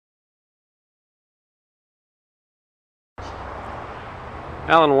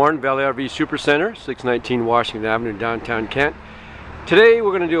Alan Warren, Valley RV Supercenter, 619 Washington Avenue, downtown Kent. Today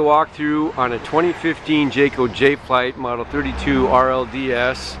we're going to do a walkthrough on a 2015 Jayco J-Flight Model 32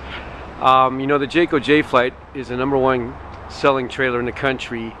 RLDS. You know, the Jayco J-Flight is the #1 selling trailer in the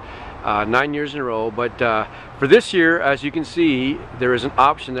country 9 years in a row, but for this year, as you can see, there is an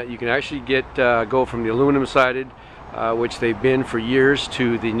option that you can actually get go from the aluminum sided, which they've been for years,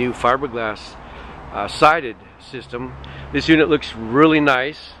 to the new fiberglass sided system. This unit looks really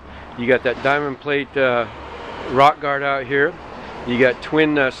nice. You got that diamond plate rock guard out here. You got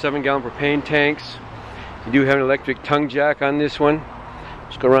twin 7-gallon propane tanks. You do have an electric tongue jack on this one.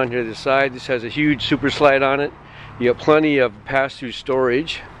 Let's go around here to the side. This has a huge super slide on it. You got plenty of pass-through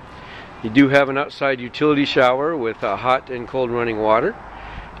storage. You do have an outside utility shower with hot and cold running water.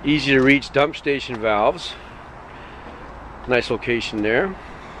 Easy to reach dump station valves. Nice location there.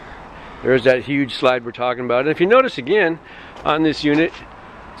 There's that huge slide we're talking about. And if you notice again on this unit,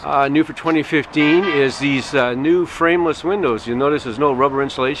 new for 2015, is these new frameless windows. You'll notice there's no rubber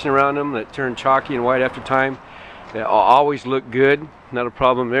insulation around them that turn chalky and white after time. They always look good, not a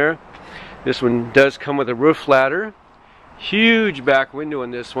problem there. This one does come with a roof ladder. Huge back window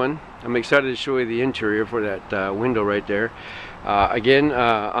in this one. I'm excited to show you the interior for that window right there. Again,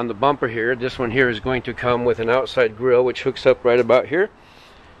 on the bumper here, this one here is going to come with an outside grill which hooks up right about here.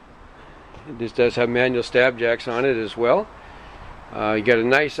 This does have manual stab jacks on it as well. You got a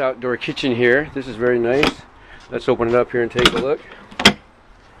nice outdoor kitchen here. This is very nice. Let's open it up here and take a look.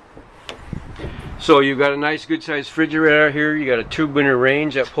 So you've got a nice good sized refrigerator here. You got a two-burner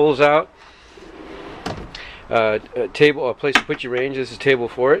range that pulls out. A place to put your range. This is a table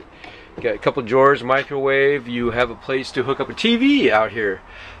for it. You got a couple drawers, microwave. You have a place to hook up a TV out here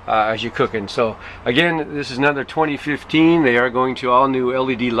as you're cooking. So again, this is another 2015. They are going to all new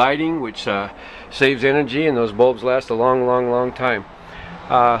LED lighting, which saves energy, and those bulbs last a long time.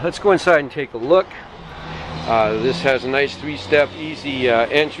 Let's go inside and take a look. This has a nice 3-step easy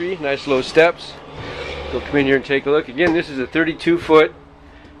entry, nice low steps. Go come in here and take a look. Again, this is a 32-foot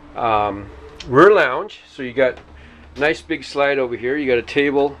rear lounge, so you got a nice big slide over here. You got a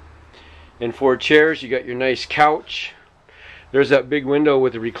table and 4 chairs. You got your nice couch. There's that big window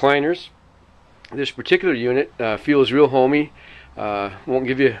with the recliners. This particular unit feels real homey. Won't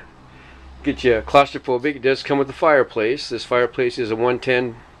get you claustrophobic. It does come with a fireplace. This fireplace is a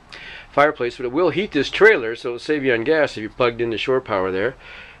 110 fireplace, but it will heat this trailer, so it'll save you on gas if you're plugged into shore power there.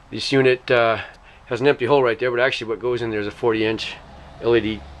 This unit has an empty hole right there, but actually what goes in there is a 40-inch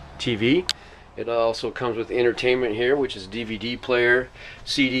LED TV. It also comes with entertainment here, which is DVD player,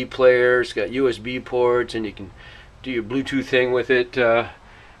 CD player. It's got USB ports, and you can do your Bluetooth thing with it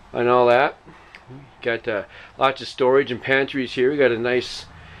and all that. Got lots of storage and pantries here. We got a nice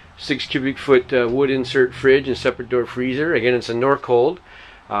 6 cubic foot wood insert fridge and separate door freezer. Again, it's a Norcold,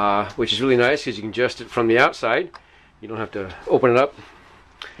 which is really nice because you can adjust it from the outside. You don't have to open it up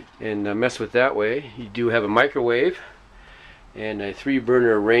and mess with that way. You do have a microwave and a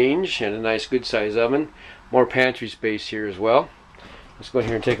 3-burner range and a nice good size oven. More pantry space here as well. Let's go in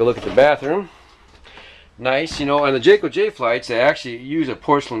here and take a look at the bathroom. Nice. You know, on the Jayco J-Flights they actually use a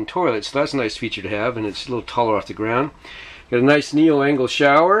porcelain toilet, so that's a nice feature to have, and it's a little taller off the ground. Got a nice neo-angle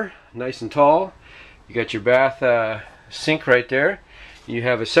shower, nice and tall. You got your bath sink right there. You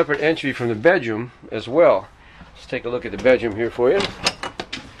have a separate entry from the bedroom as well. Let's take a look at the bedroom here for you.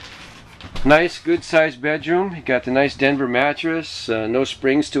 Nice, good sized bedroom. You got the nice Denver mattress, no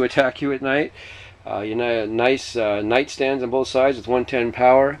springs to attack you at night. You know, nice nightstands on both sides with 110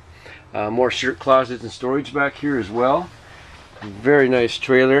 power. More shirt closets and storage back here as well. Very nice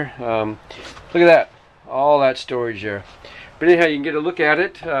trailer. Look at that, all that storage there. But anyhow, you can get a look at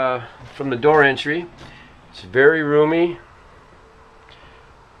it from the door entry. It's very roomy.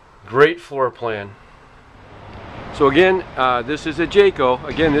 Great floor plan. So again, this is a Jayco.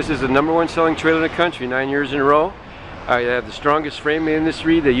 Again, this is the #1 selling trailer in the country 9 years in a row. They have the strongest frame in the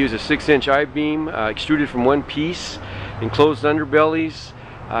industry. They use a 6-inch I-beam extruded from one piece, enclosed underbellies.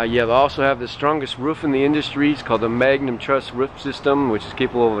 You also have the strongest roof in the industry. It's called the Magnum Truss roof system, which is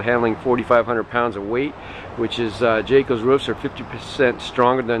capable of handling 4,500 pounds of weight, which is Jayco's roofs are 50%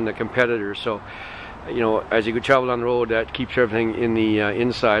 stronger than the competitors. So, you know, as you go travel down the road, that keeps everything in the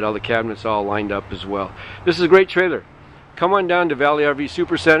inside, all the cabinets all lined up as well. This is a great trailer. Come on down to Valley RV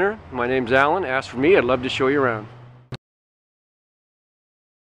Supercenter. My name's Alan. Ask for me. I'd love to show you around.